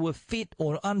matter whether we're fit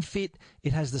or unfit,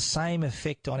 it has the same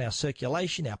effect on our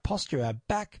circulation, our posture, our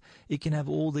back. It can have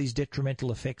all these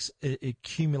detrimental effects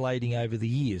accumulating over the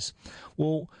years.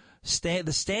 Well,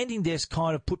 the standing desk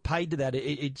kind of put paid to that.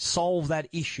 It solved that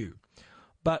issue.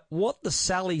 But what the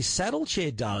Salli Saddle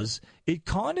Chair does, it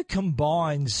kind of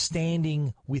combines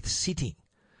standing with sitting.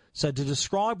 So to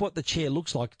describe what the chair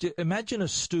looks like, imagine a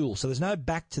stool. So there's no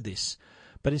back to this.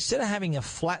 But instead of having a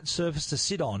flat surface to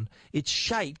sit on, it's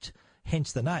shaped,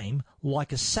 hence the name,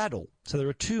 like a saddle. So there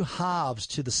are 2 halves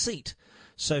to the seat.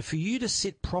 So for you to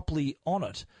sit properly on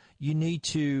it, you need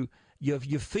to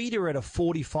your feet are at a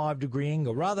 45-degree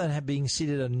angle. Rather than being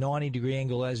seated at a 90-degree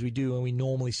angle as we do when we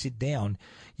normally sit down,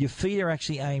 your feet are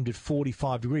actually aimed at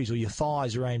 45 degrees, or your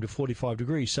thighs are aimed at 45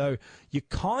 degrees. So you're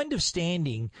kind of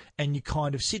standing and you're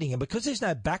kind of sitting. And because there's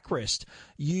no backrest,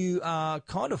 you are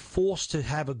kind of forced to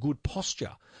have a good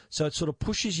posture. So it sort of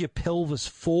pushes your pelvis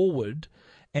forward,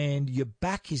 and your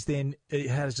back is then, it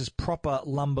has this proper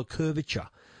lumbar curvature,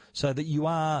 so that you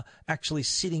are actually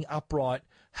sitting upright,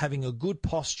 having a good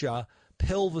posture,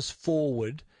 pelvis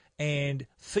forward, and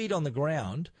feet on the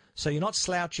ground. So you're not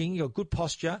slouching, you've got good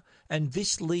posture, and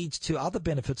this leads to other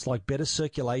benefits like better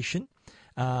circulation.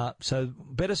 So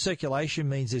better circulation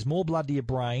means there's more blood to your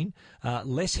brain,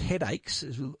 less headaches.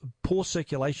 Poor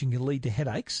circulation can lead to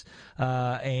headaches,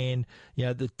 and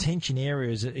the tension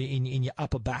areas in your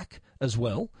upper back as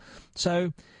well.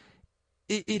 So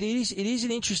it is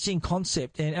an interesting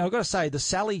concept, and I've got to say the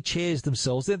Salli chairs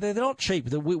themselves, they're not cheap.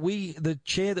 The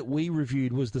chair that we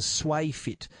reviewed was the Sway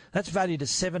Fit. That's valued at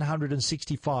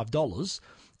 $765.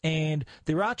 And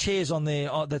there are chairs on there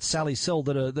that Salli sell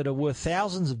that are worth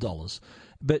thousands of dollars.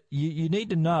 But you need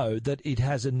to know that it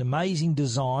has an amazing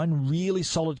design, really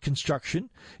solid construction.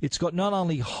 It's got not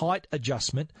only height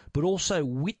adjustment, but also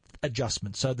width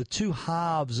adjustment. So the two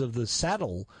halves of the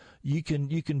saddle, you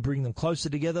can bring them closer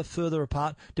together, further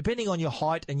apart, depending on your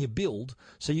height and your build.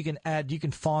 So you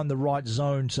can find the right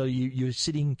zone so you're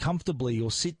sitting comfortably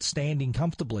or standing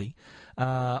comfortably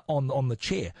on the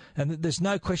chair. And there's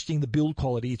no questioning the build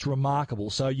quality. It's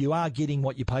remarkable. So you are getting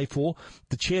what you pay for.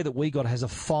 The chair that we got has a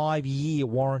 5-year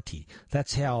warranty.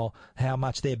 That's how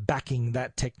much they're backing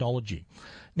that technology.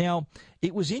 Now,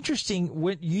 it was interesting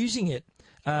when using it.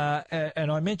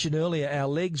 And I mentioned earlier, our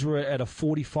legs were at a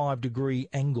 45-degree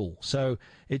angle. So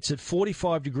it's at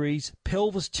 45 degrees,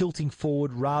 pelvis tilting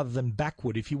forward rather than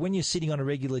backward. When you're sitting on a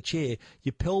regular chair,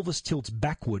 your pelvis tilts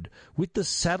backward. With the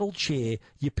saddle chair,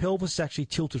 your pelvis is actually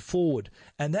tilted forward.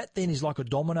 And that then is like a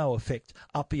domino effect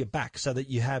up your back, so that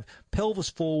you have pelvis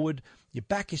forward, your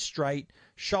back is straight,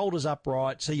 shoulders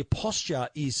upright. So your posture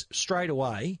is straight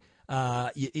away.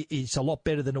 It's a lot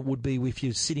better than it would be if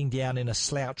you're sitting down in a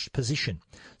slouched position.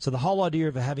 So the whole idea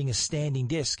of having a standing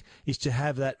desk is to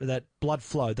have that blood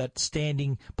flow, that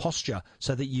standing posture,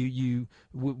 so that you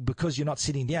because you're not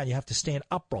sitting down, you have to stand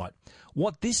upright.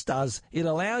 What this does, it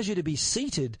allows you to be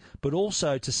seated, but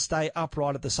also to stay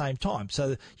upright at the same time.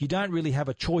 So you don't really have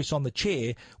a choice on the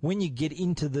chair. When you get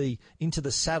into the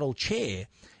saddle chair,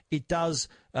 it does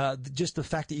just the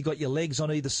fact that you've got your legs on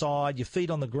either side, your feet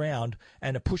on the ground,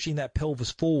 and are pushing that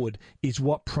pelvis forward is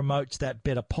what promotes that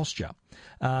better posture.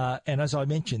 And as I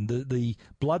mentioned, the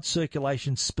blood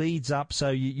circulation speeds up,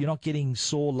 so you're not getting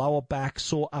sore lower back,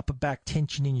 sore upper back,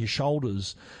 tension in your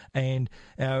shoulders. And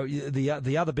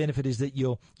the other benefit is that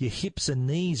your hips and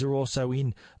knees are also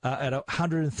in at a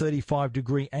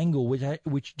 135-degree angle,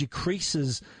 which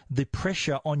decreases the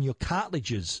pressure on your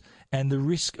cartilages, and the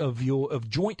risk of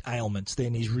joint ailments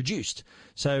then is reduced.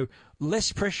 So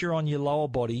less pressure on your lower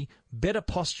body, better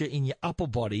posture in your upper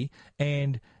body,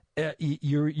 and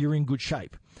you're in good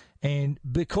shape. And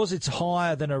because it's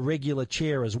higher than a regular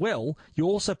chair as well, you're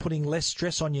also putting less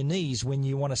stress on your knees when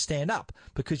you want to stand up,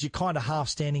 because you're kind of half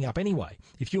standing up anyway.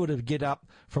 If you were to get up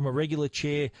from a regular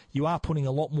chair, you are putting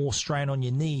a lot more strain on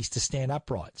your knees to stand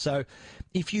upright. So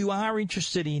if you are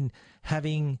interested in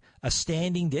having a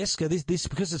standing desk, this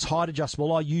because it's height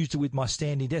adjustable, I used it with my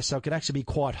standing desk, so it can actually be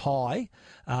quite high,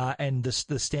 and the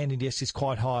standing desk is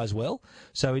quite high as well,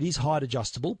 so it is height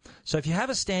adjustable. So if you have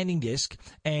a standing desk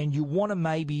and you want to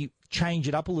maybe change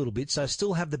it up a little bit, so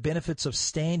still have the benefits of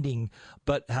standing,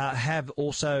 but have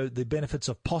also the benefits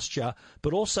of posture,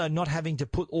 but also not having to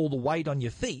put all the weight on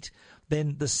your feet,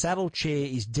 then the saddle chair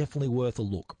is definitely worth a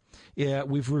look. Yeah,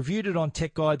 we've reviewed it on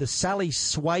Tech Guide. The Salli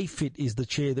Sway Fit is the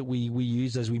chair that we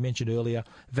use, as we mentioned earlier,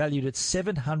 valued at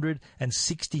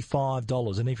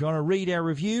 $765. And if you want to read our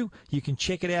review, you can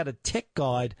check it out at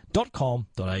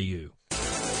techguide.com.au.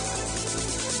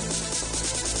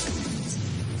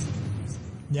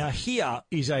 Now, here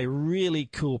is a really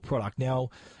cool product. Now,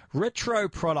 retro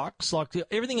products, like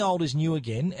everything old is new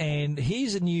again, and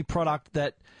here's a new product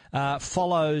that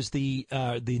follows the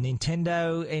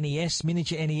Nintendo NES,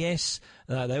 miniature NES.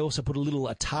 They also put a little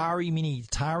mini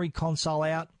Atari console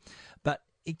out. But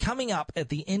coming up at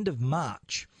the end of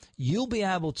March, you'll be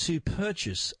able to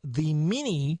purchase the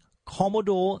mini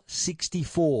Commodore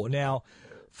 64. Now,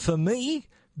 for me,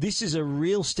 this is a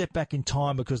real step back in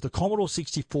time, because the Commodore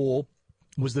 64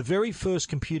 was the very first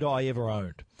computer I ever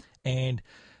owned. And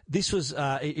this was,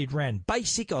 it ran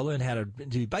BASIC. I learned how to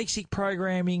do BASIC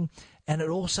programming, and it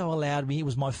also allowed me, it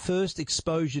was my first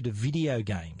exposure to video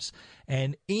games.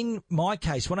 And in my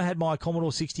case, when I had my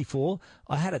Commodore 64,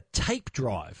 I had a tape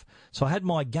drive. So I had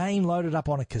my game loaded up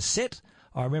on a cassette.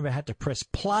 I remember I had to press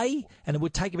play, and it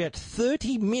would take about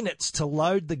 30 minutes to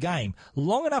load the game,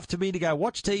 long enough to me to go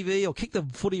watch TV or kick the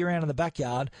footy around in the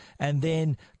backyard, and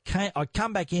then I'd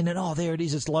come back in and, oh, there it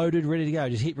is, it's loaded, ready to go.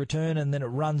 Just hit return, and then it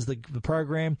runs the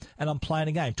program, and I'm playing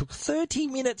a game. It took 30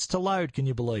 minutes to load, can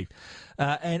you believe?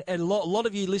 And a lot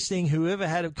of you listening, whoever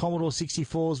had Commodore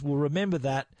 64s, will remember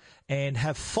that and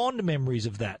have fond memories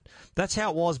of that. That's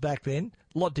how it was back then.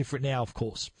 A lot different now, of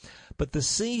course. But the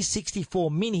C64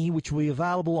 Mini, which will be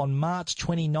available on March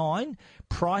 29,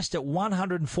 priced at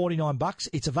 $149.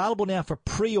 It's available now for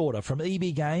pre-order from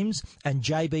EB Games and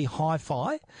JB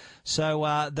Hi-Fi.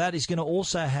 So that is going to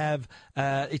also have,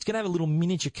 it's going to have a little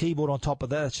miniature keyboard on top of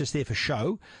that. It's just there for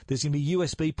show. There's going to be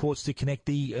USB ports to connect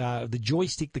the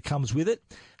joystick that comes with it,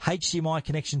 HDMI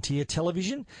connection to your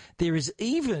television. There is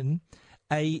even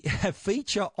a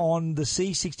feature on the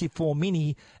C64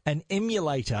 Mini, an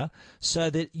emulator, so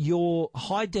that your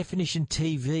high-definition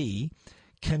TV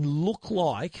can look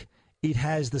like it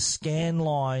has the scan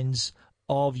lines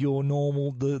of your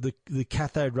normal, the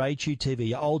cathode ray tube TV,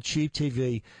 your old tube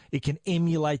TV. It can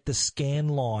emulate the scan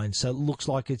line, so it looks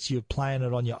like you're playing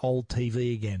it on your old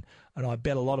TV again. And I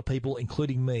bet a lot of people,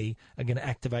 including me, are going to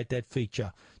activate that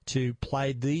feature to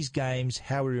play these games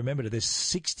how we remembered it. There's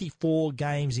 64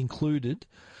 games included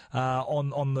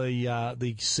on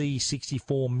the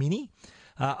C64 Mini.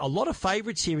 A lot of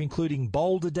favourites here, including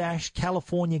Boulder Dash,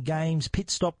 California Games,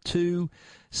 Pit Stop 2,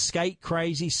 Skate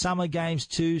Crazy, Summer Games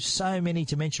 2, so many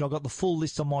to mention. I've got the full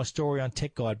list on my story on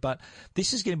Tech Guide, but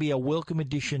this is going to be a welcome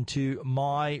addition to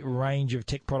my range of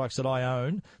tech products that I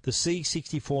own. The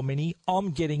C64 Mini, I'm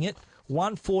getting it.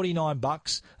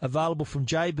 $149, available from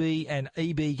JB and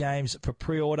EB Games for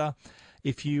pre-order.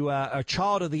 If you are a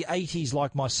child of the 80s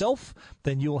like myself,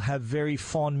 then you'll have very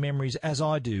fond memories, as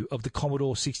I do, of the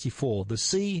Commodore 64. The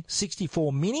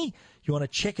C64 Mini, you want to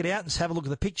check it out and have a look at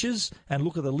the pictures and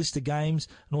look at the list of games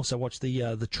and also watch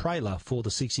the trailer for the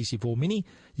C64 Mini.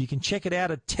 You can check it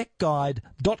out at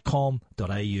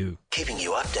techguide.com.au. Keeping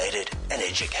you updated and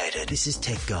educated. This is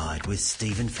Tech Guide with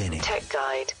Stephen Fennick. Tech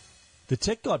Guide. The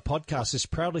Tech Guide podcast is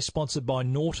proudly sponsored by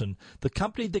Norton, the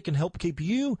company that can help keep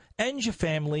you and your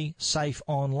family safe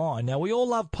online. Now, we all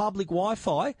love public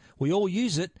Wi-Fi. We all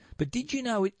use it. But did you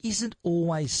know it isn't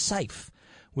always safe?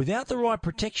 Without the right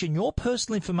protection, your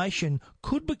personal information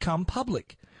could become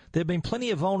public. There have been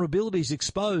plenty of vulnerabilities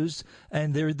exposed,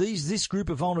 and this group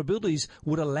of vulnerabilities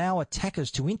would allow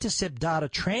attackers to intercept data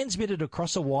transmitted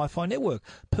across a Wi-Fi network.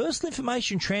 Personal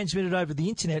information transmitted over the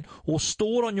internet or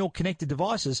stored on your connected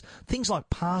devices, things like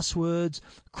passwords,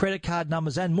 credit card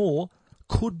numbers, and more,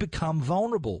 could become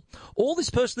vulnerable. All this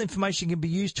personal information can be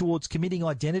used towards committing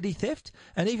identity theft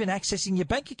and even accessing your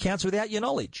bank accounts without your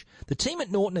knowledge. The team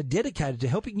at Norton are dedicated to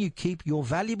helping you keep your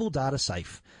valuable data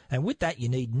safe. And with that, you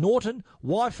need Norton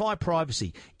Wi-Fi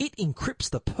Privacy. It encrypts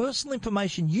the personal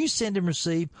information you send and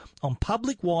receive on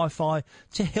public Wi-Fi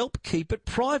to help keep it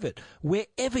private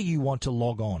wherever you want to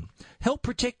log on. Help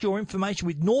protect your information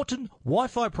with Norton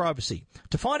Wi-Fi Privacy.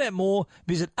 To find out more,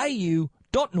 visit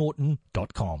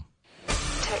au.norton.com.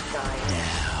 Tech Guide.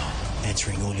 Now,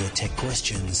 answering all your tech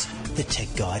questions, the Tech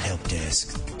Guide Help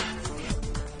Desk.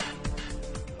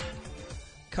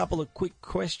 Couple of quick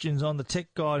questions on the Tech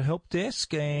Guide Help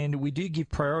Desk, and we do give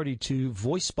priority to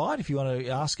VoiceBite. If you want to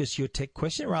ask us your tech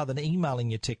question rather than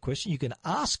emailing your tech question, you can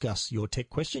ask us your tech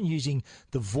question using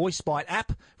the VoiceBite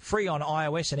app, free on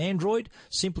iOS and Android.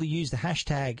 Simply use the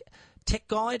hashtag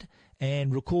TechGuide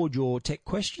and record your tech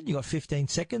question. You've got 15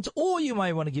 seconds, or you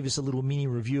may want to give us a little mini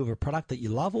review of a product that you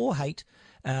love or hate.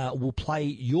 We'll play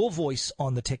your voice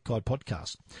on the Tech Guide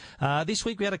podcast. This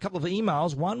week we had a couple of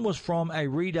emails. One was from a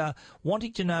reader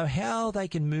wanting to know how they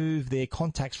can move their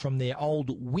contacts from their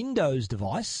old Windows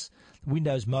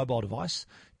mobile device,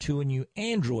 to a new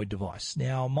Android device.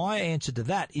 Now, my answer to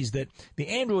that is that the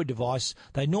Android device,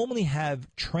 they normally have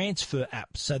transfer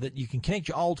apps so that you can connect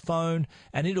your old phone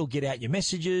and it'll get out your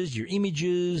messages, your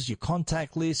images, your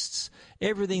contact lists.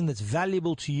 Everything that's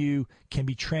valuable to you can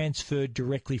be transferred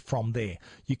directly from there.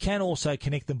 You can also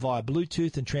connect them via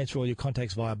Bluetooth and transfer all your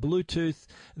contacts via Bluetooth.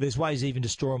 There's ways even to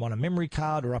store them on a memory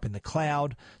card or up in the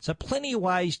cloud. So plenty of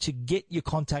ways to get your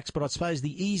contacts, but I suppose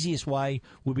the easiest way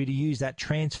would be to use that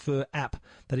transfer app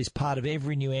that is part of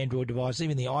every new Android device.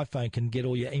 Even the iPhone can get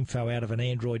all your info out of an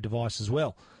Android device as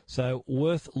well. So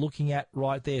worth looking at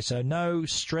right there. So no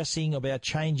stressing about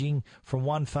changing from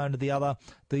one phone to the other.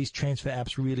 These transfer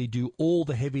apps really do all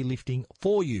the heavy lifting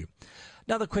for you.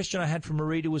 Another question I had from a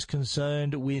reader was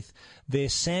concerned with their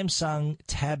Samsung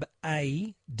Tab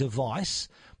A device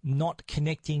not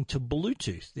connecting to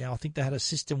Bluetooth. Now, I think they had a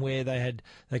system where they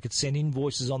could send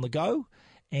invoices on the go,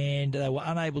 and they were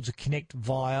unable to connect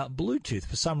via Bluetooth.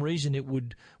 For some reason, it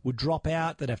would drop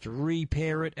out. They'd have to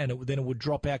repair it, and then it would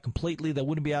drop out completely. They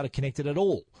wouldn't be able to connect it at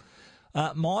all.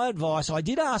 My advice, I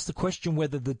did ask the question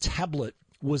whether the tablet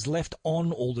was left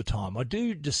on all the time. I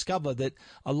do discover that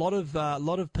a lot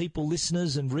of people,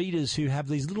 listeners and readers who have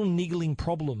these little niggling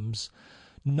problems,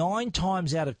 9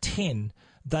 times out of 10,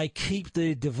 they keep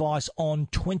the device on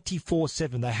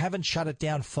 24/7. They haven't shut it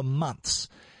down for months.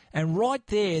 And right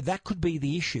there, that could be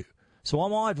the issue. So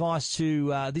my advice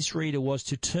to this reader was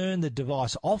to turn the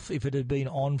device off if it had been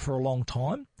on for a long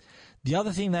time. The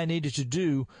other thing they needed to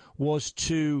do was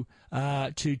to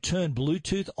turn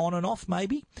Bluetooth on and off,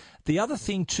 maybe. The other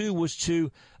thing, too, was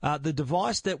to the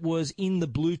device that was in the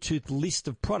Bluetooth list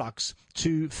of products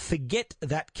to forget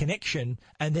that connection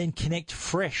and then connect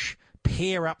fresh,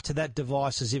 pair up to that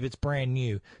device as if it's brand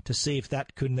new, to see if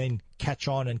that could then catch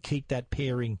on and keep that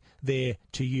pairing there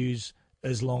to use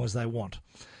as long as they want.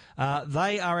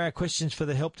 They are our questions for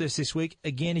the help desk this week.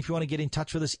 Again, if you want to get in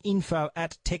touch with us,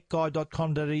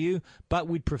 info@techguide.com.au, but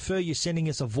we'd prefer you sending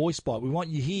us a voice bite. We want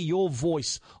you to hear your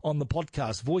voice on the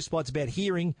podcast. Voice bite's about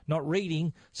hearing, not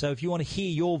reading. So if you want to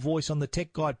hear your voice on the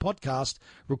Tech Guide podcast,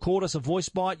 record us a voice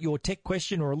bite, your tech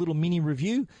question, or a little mini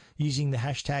review using the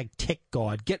hashtag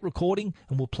TechGuide. Get recording,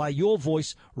 and we'll play your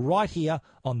voice right here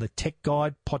on the Tech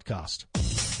Guide podcast.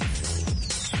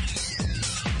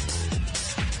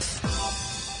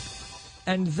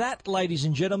 And that, ladies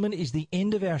and gentlemen, is the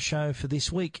end of our show for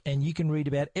this week. And you can read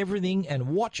about everything and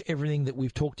watch everything that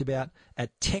we've talked about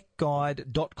at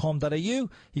techguide.com.au.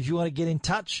 If you want to get in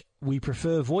touch, we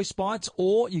prefer voice bites,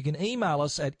 or you can email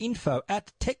us at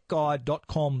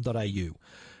info@techguide.com.au.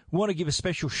 We want to give a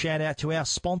special shout out to our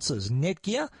sponsors,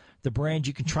 Netgear, the brand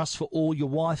you can trust for all your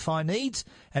Wi-Fi needs,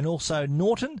 and also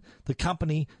Norton, the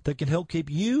company that can help keep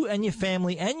you and your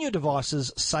family and your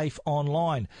devices safe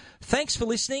online. Thanks for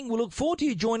listening. We'll look forward to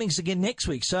you joining us again next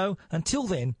week. So until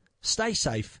then, stay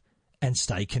safe and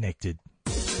stay connected.